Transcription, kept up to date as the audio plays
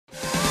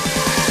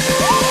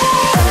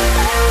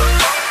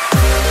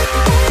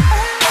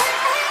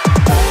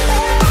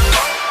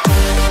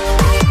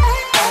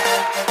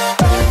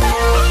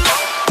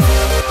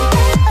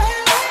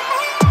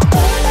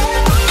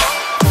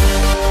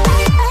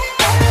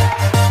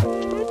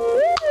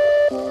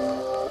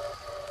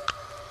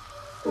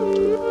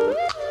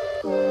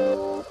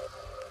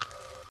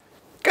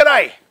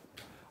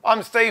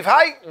I'm Steve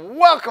Hay.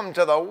 Welcome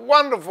to the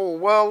wonderful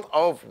world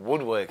of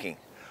woodworking.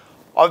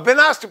 I've been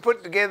asked to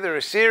put together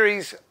a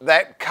series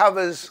that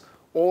covers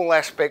all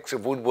aspects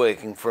of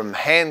woodworking, from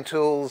hand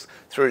tools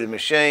through to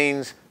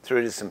machines,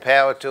 through to some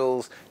power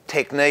tools,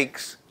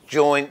 techniques,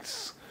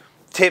 joints,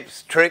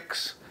 tips,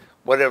 tricks,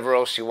 whatever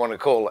else you want to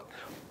call it.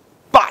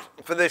 But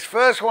for this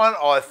first one,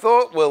 I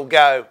thought we'll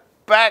go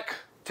back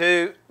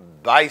to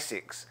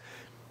basics.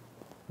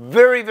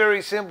 Very,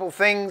 very simple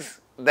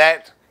things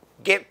that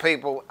get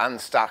people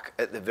unstuck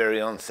at the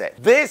very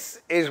onset.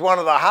 This is one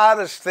of the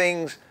hardest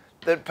things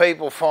that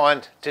people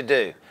find to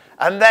do,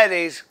 and that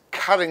is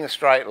cutting a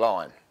straight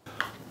line.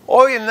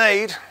 All you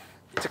need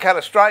to cut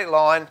a straight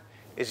line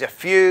is a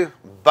few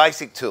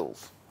basic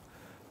tools.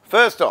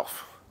 First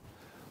off,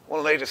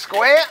 we'll need a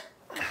square,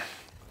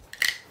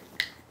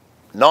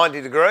 90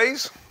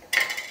 degrees,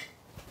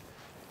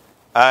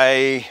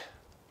 a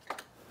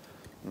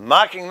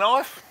marking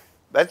knife,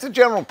 that's a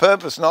general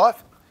purpose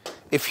knife.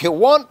 If you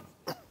want,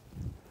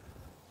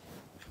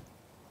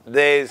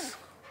 there's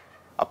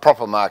a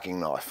proper marking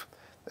knife.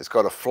 It's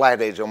got a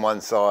flat edge on one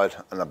side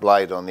and a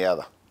blade on the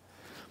other.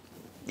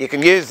 You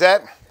can use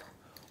that,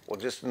 or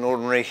just an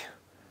ordinary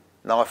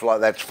knife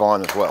like that's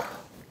fine as well.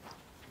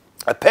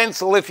 A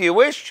pencil if you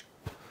wish.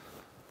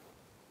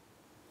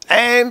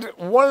 And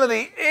one of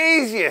the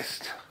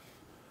easiest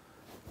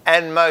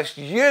and most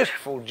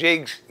useful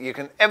jigs you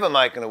can ever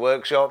make in a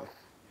workshop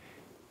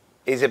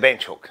is a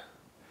bench hook.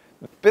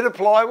 Bit of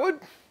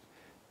plywood,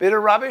 bit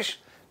of rubbish,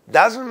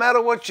 doesn't matter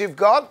what you've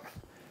got,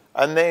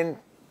 and then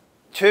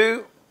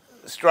two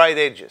straight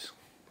edges.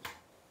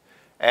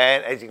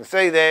 And as you can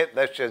see there,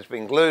 that's just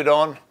been glued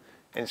on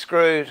and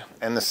screwed,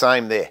 and the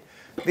same there.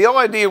 The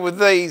idea with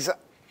these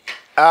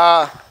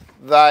are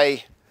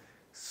they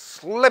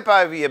slip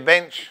over your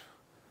bench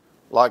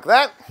like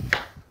that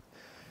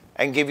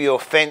and give you a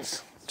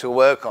fence to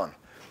work on.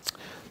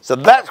 So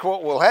that's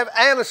what we'll have,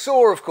 and a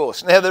saw of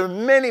course. Now there are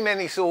many,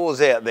 many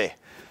saws out there.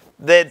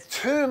 The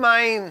two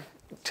main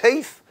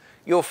teeth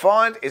you'll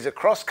find is a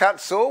cross-cut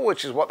saw,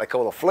 which is what they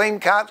call a fleam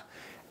cut,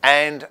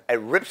 and a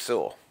rip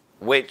saw,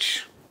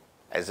 which,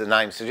 as the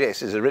name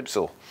suggests, is a rip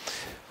saw.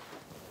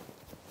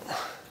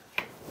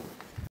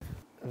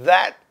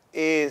 That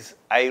is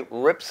a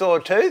rip saw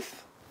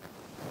tooth,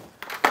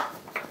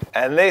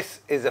 and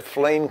this is a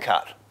fleam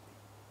cut.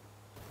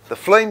 The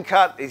fleam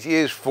cut is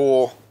used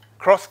for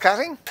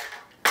cross-cutting,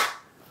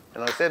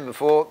 and I said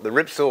before, the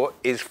rip saw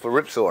is for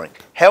rip sawing.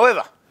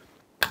 However,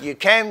 you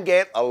can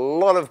get a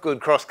lot of good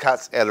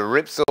cross-cuts out of a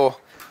rip saw.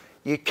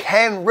 You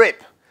can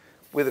rip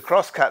with a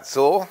cross-cut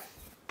saw,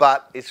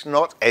 but it's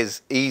not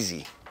as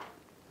easy.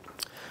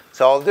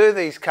 So I'll do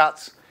these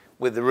cuts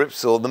with the rip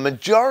saw. The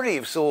majority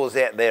of saws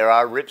out there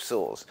are rip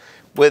saws.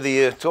 Whether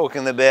you're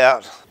talking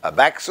about a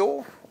back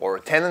saw or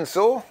a tenon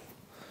saw,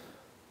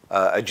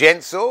 a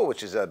gent saw,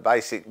 which is a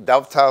basic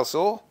dovetail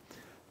saw,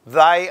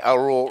 they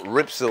are all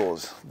rip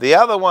saws. The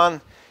other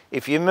one,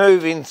 if you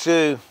move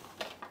into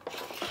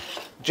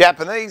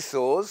Japanese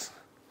saws,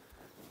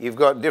 you've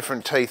got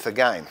different teeth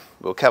again.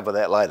 We'll cover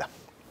that later.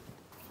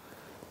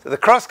 So the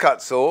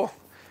crosscut saw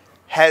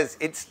has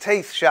its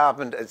teeth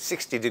sharpened at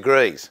 60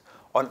 degrees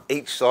on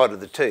each side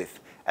of the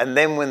tooth. And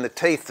then when the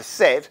teeth are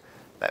set,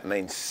 that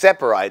means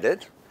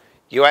separated,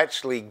 you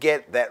actually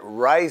get that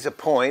razor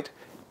point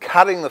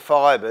cutting the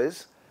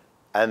fibres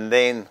and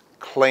then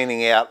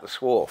cleaning out the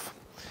swarf.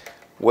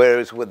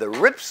 Whereas with the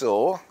rip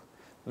saw,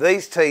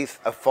 these teeth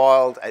are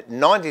filed at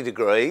 90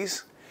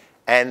 degrees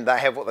and they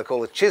have what they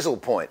call a chisel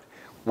point,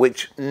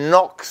 which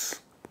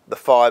knocks the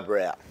fibre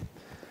out.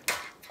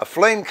 A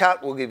fleam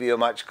cut will give you a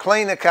much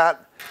cleaner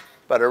cut,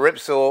 but a rip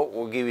saw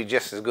will give you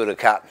just as good a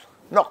cut.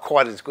 Not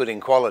quite as good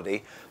in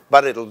quality,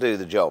 but it'll do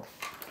the job.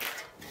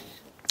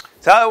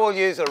 So we'll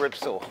use a rip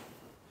saw.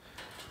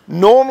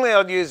 Normally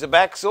I'd use a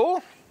back saw.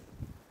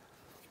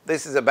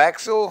 This is a back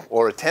saw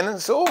or a tenon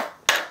saw,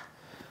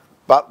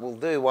 but we'll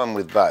do one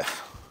with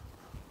both.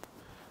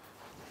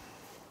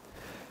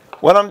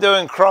 When I'm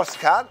doing cross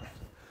cut,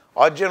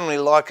 I generally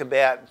like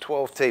about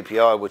 12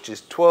 TPI, which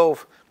is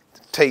 12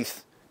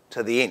 teeth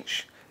to the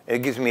inch.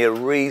 It gives me a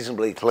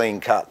reasonably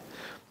clean cut.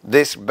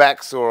 This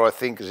back saw I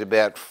think is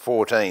about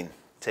 14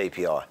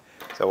 TPI.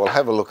 So we'll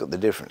have a look at the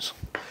difference.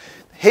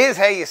 Here's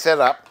how you set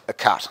up a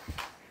cut.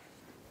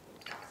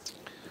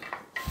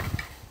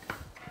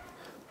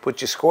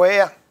 Put your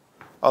square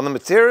on the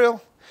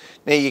material.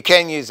 Now you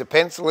can use a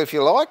pencil if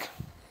you like,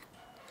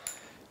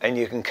 and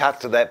you can cut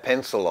to that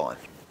pencil line.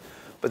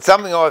 But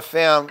something I've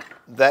found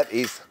that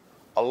is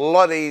a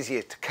lot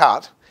easier to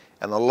cut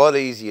and a lot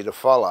easier to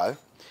follow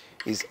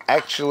is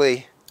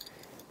actually,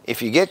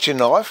 if you get your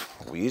knife,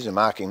 we'll use a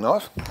marking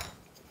knife,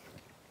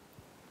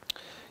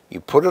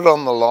 you put it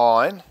on the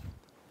line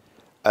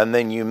and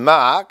then you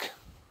mark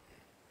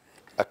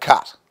a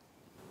cut.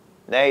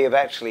 Now you've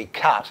actually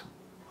cut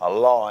a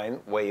line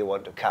where you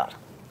want to cut.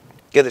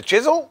 Get a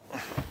chisel,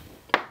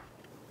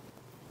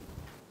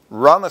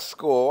 run a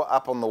score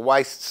up on the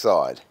waist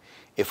side.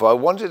 If I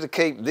wanted to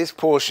keep this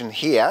portion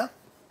here,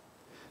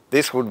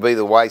 this would be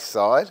the waist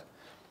side.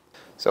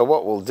 So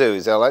what we'll do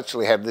is I'll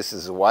actually have this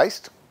as a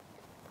waist,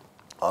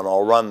 and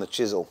I'll run the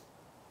chisel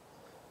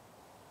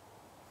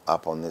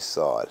up on this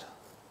side.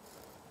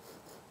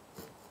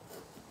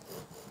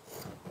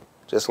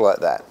 Just like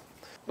that.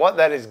 What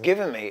that has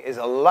given me is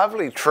a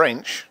lovely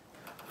trench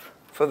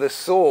for the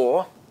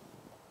saw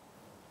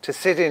to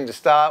sit in to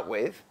start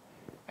with,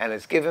 and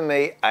it's given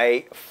me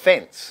a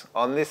fence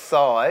on this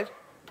side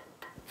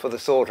for the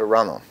saw to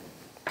run on.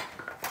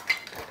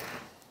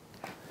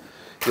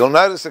 You'll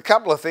notice a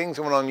couple of things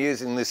when I'm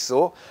using this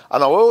saw,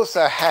 and I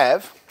also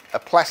have a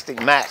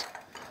plastic mat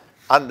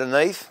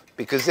underneath,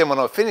 because then when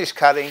I finish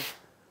cutting,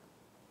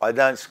 I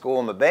don't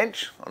score my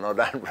bench and I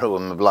don't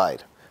ruin my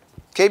blade.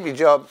 Keep your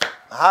job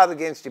hard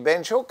against your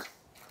bench hook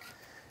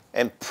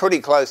and pretty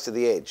close to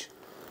the edge.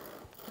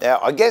 Now,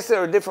 I guess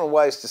there are different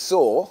ways to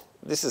saw.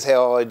 This is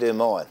how I do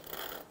mine.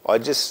 I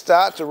just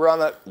start to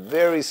run it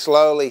very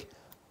slowly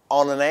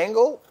on an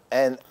angle,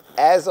 and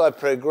as I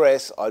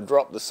progress, I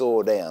drop the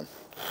saw down.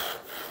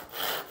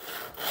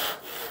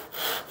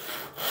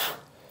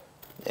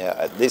 Now,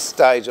 at this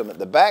stage, I'm at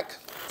the back,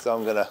 so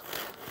I'm going to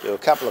do a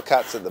couple of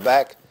cuts at the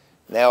back.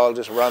 Now I'll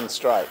just run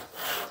straight.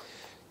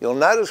 You'll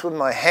notice with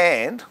my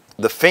hand,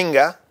 the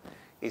finger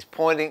is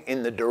pointing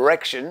in the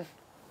direction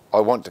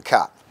I want to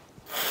cut.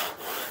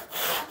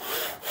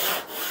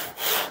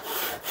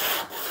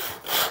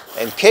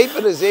 And keep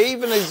it as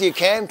even as you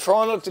can.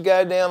 Try not to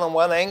go down on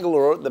one angle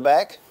or at the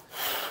back.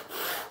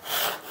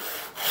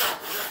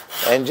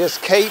 And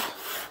just keep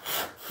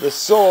the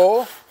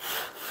saw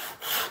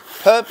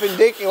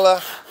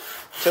perpendicular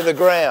to the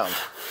ground.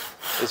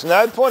 There's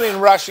no point in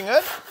rushing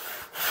it.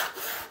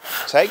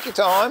 Take your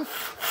time.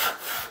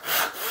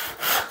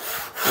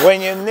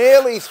 When you're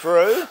nearly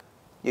through,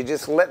 you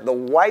just let the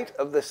weight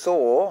of the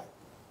saw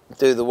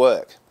do the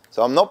work.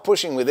 So I'm not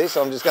pushing with this,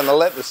 I'm just going to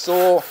let the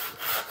saw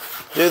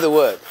do the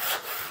work.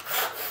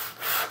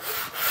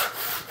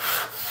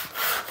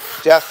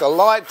 Just a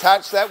light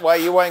touch, that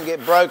way you won't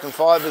get broken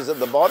fibres at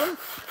the bottom.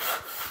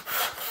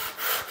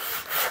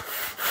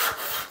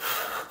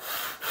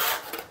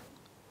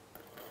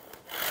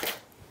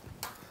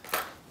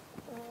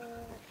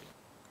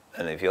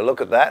 And if you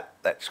look at that,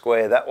 that's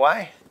square that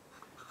way,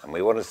 and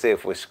we want to see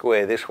if we're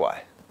square this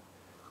way.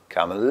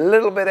 Come a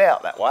little bit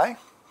out that way.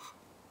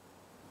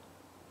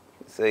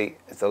 See,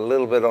 it's a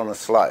little bit on a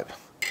slope.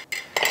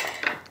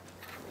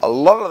 A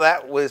lot of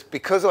that was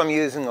because I'm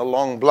using a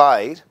long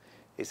blade,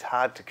 it's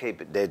hard to keep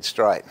it dead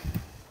straight.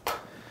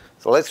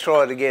 So let's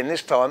try it again,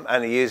 this time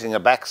only using a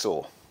back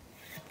saw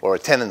or a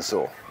tenon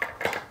saw.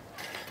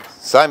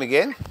 Same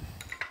again.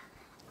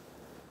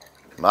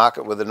 Mark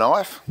it with a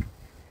knife.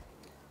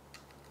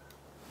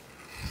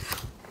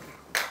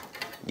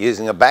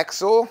 Using a back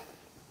saw,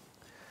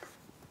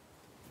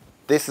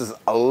 this is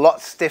a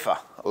lot stiffer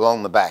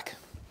along the back.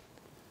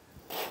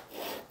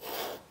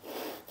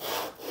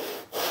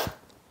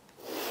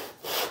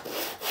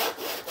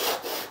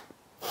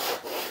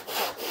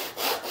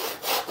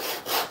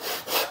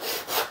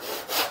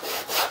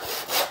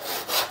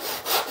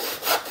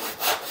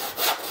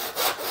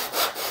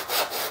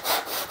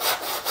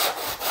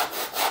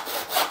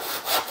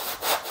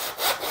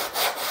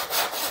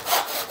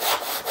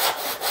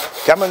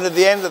 Coming to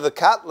the end of the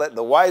cut, let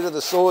the weight of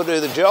the saw do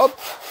the job.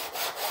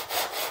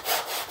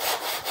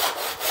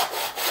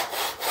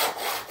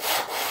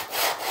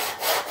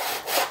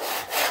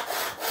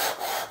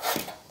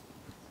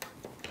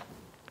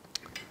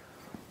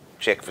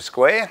 Check for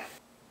square.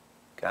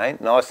 Okay,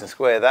 nice and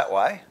square that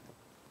way.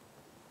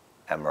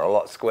 And we're a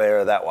lot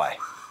squarer that way.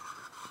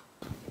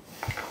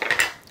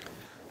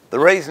 The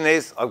reason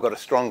is I've got a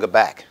stronger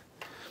back.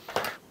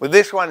 With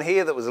this one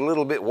here that was a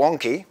little bit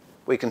wonky,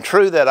 we can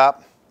true that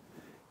up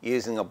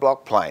using a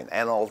block plane,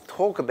 and I'll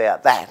talk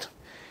about that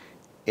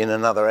in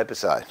another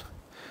episode.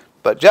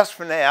 But just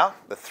for now,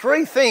 the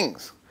three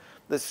things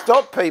that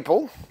stop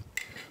people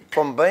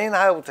from being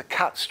able to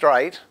cut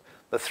straight,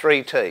 the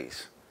three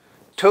T's: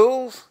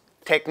 tools,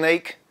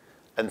 technique,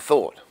 and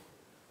thought.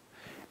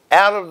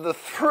 Out of the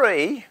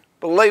three,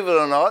 believe it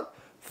or not,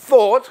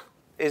 thought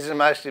is the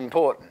most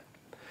important.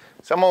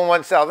 Someone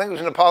once said, I think it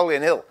was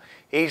Napoleon Hill,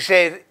 he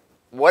said,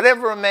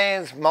 whatever a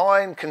man's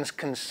mind can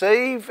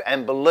conceive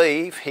and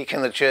believe, he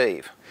can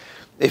achieve.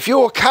 If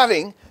you're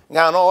cutting,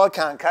 going, oh, I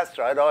can't cut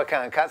straight, I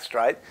can't cut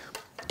straight,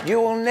 you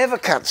will never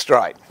cut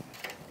straight.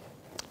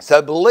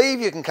 So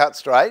believe you can cut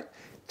straight,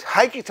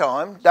 take your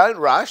time, don't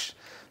rush.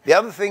 The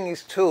other thing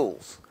is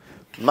tools.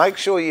 Make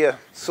sure your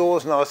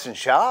saw's nice and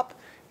sharp.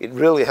 It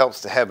really helps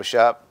to have a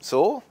sharp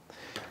saw.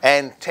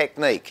 And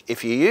technique.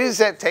 If you use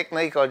that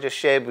technique I just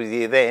shared with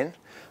you then,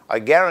 I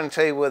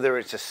guarantee whether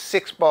it's a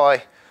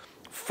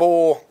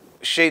 6x4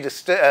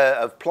 sheet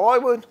of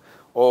plywood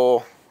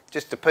or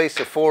just a piece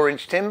of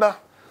 4-inch timber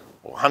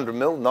or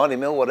 100mm,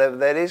 90mm, whatever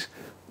that is,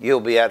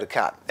 you'll be able to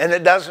cut. And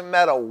it doesn't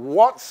matter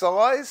what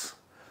size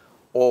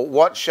or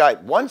what shape.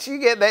 Once you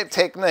get that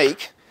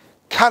technique,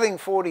 cutting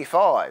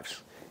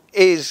 45s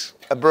is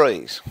a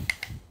breeze.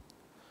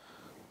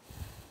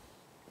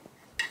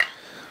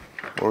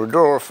 Or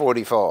draw a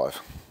 45.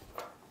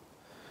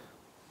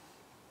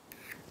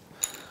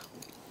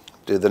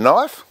 Do the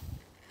knife.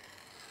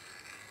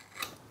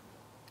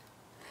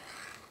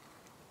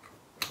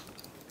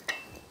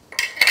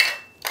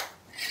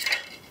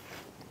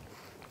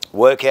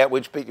 Work out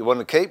which bit you want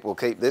to keep. We'll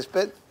keep this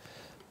bit.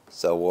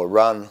 So we'll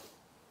run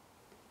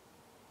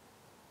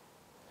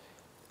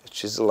a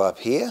chisel up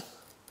here.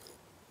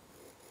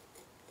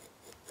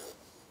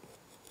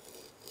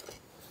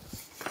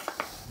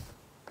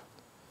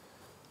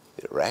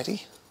 Bit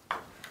ratty.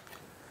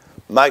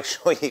 Make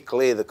sure you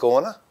clear the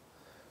corner.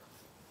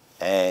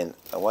 And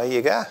away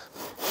you go.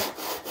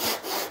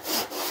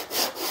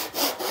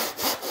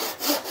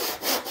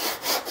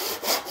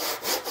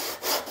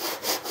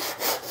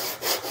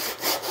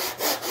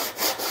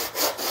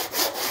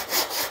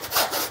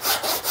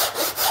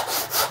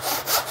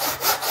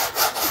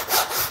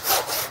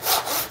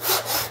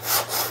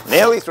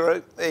 Nearly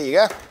through. There you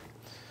go.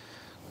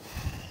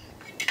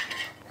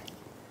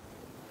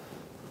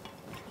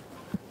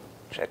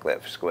 Check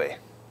that for square.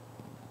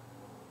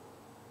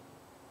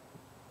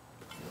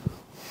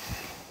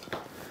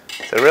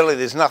 So really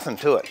there's nothing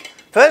to it.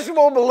 First of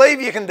all,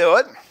 believe you can do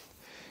it.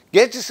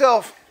 Get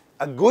yourself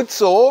a good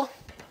saw,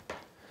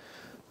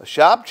 a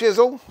sharp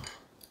chisel,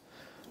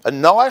 a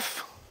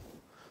knife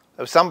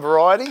of some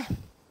variety,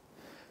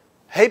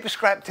 heap of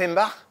scrap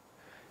timber,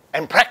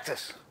 and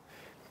practice.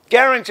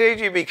 Guaranteed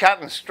you'll be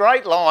cutting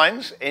straight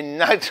lines in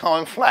no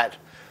time flat.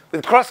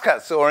 With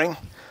crosscut sawing,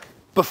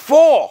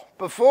 before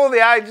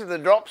the age of the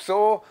drop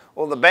saw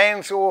or the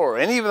band saw or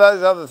any of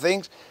those other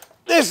things,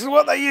 this is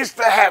what they used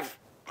to have.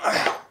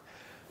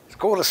 It's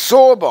called a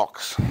saw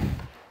box.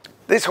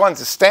 This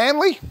one's a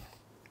Stanley,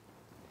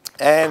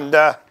 and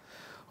I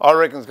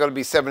reckon it's got to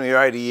be 70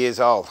 or 80 years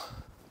old.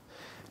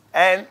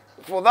 And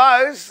for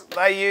those,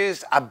 they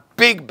used a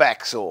big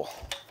back saw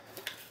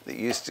that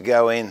used to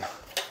go in,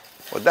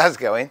 or does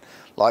go in,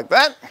 like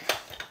that.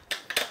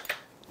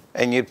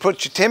 And you'd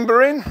put your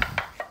timber in,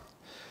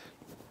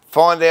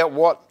 find out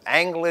what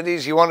angle it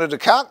is you wanted to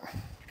cut,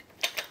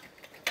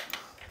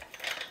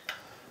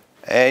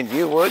 and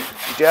you would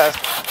just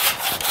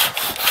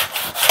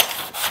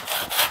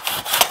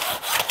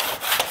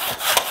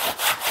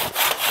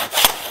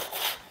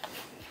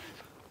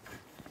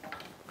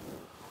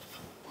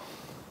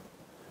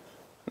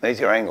these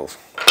are your angles.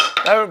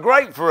 They were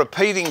great for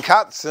repeating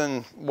cuts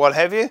and what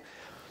have you,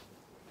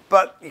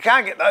 but you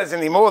can't get those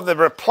anymore. The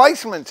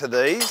replacement to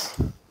these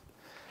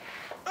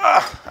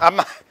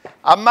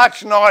are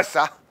much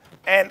nicer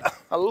and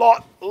a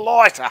lot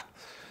lighter.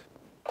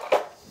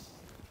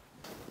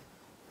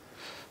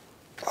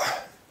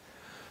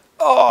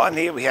 Oh, and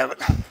here we have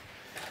it.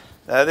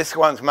 This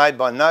one's made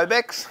by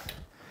Nobex,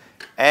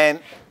 and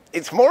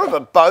it's more of a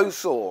bow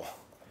saw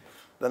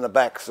than a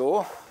back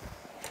saw.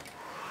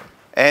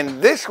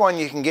 And this one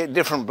you can get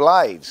different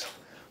blades.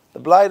 The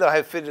blade I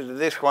have fitted to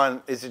this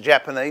one is a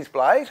Japanese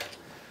blade,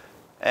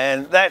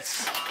 and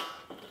that's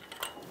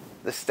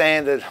the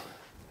standard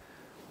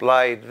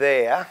blade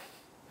there.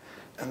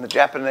 And the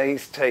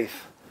Japanese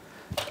teeth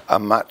are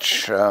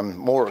much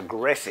more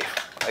aggressive,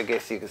 I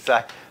guess you could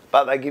say,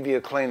 but they give you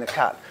a cleaner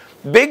cut.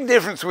 Big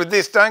difference with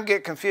this, don't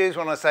get confused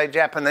when I say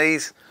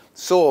Japanese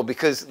saw,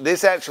 because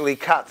this actually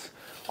cuts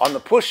on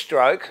the push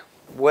stroke,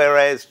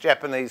 whereas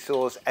Japanese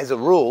saws, as a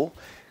rule,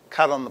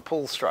 cut on the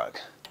pull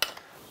stroke.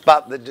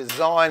 But the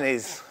design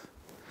is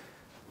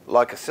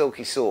like a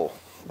silky saw,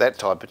 that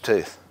type of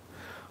tooth.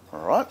 All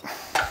right.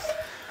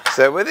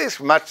 So with this,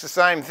 much the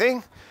same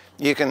thing.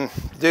 You can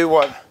do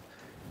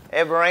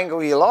whatever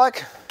angle you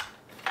like,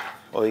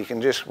 or you can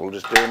we'll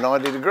just do a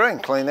 90 degree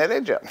and clean that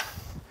edge up.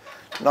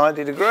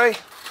 90 degree,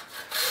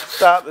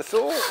 start the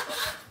saw.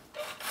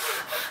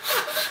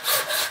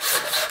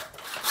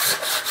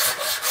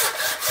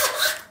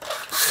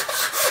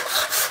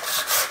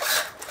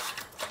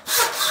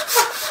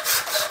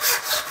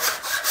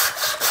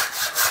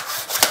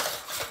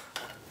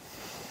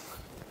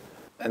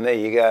 And there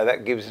you go,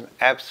 that gives an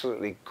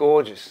absolutely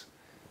gorgeous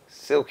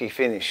silky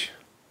finish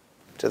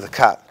to the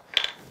cut.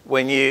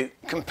 When you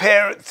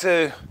compare it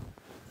to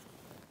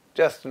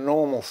just a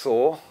normal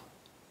saw,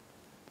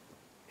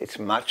 it's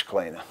much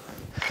cleaner.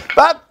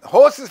 But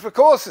horses for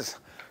courses.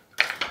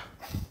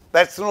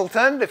 That's an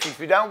alternative if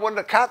you don't want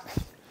to cut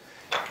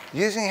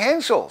using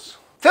hand saws.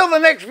 Till the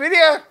next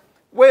video,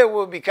 where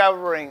we'll be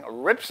covering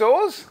rip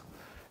saws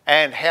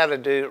and how to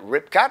do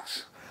rip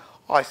cuts.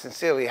 I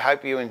sincerely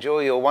hope you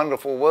enjoy your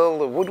wonderful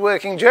world of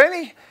woodworking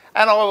journey,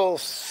 and I will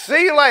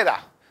see you later.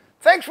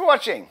 Thanks for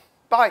watching.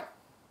 Bye.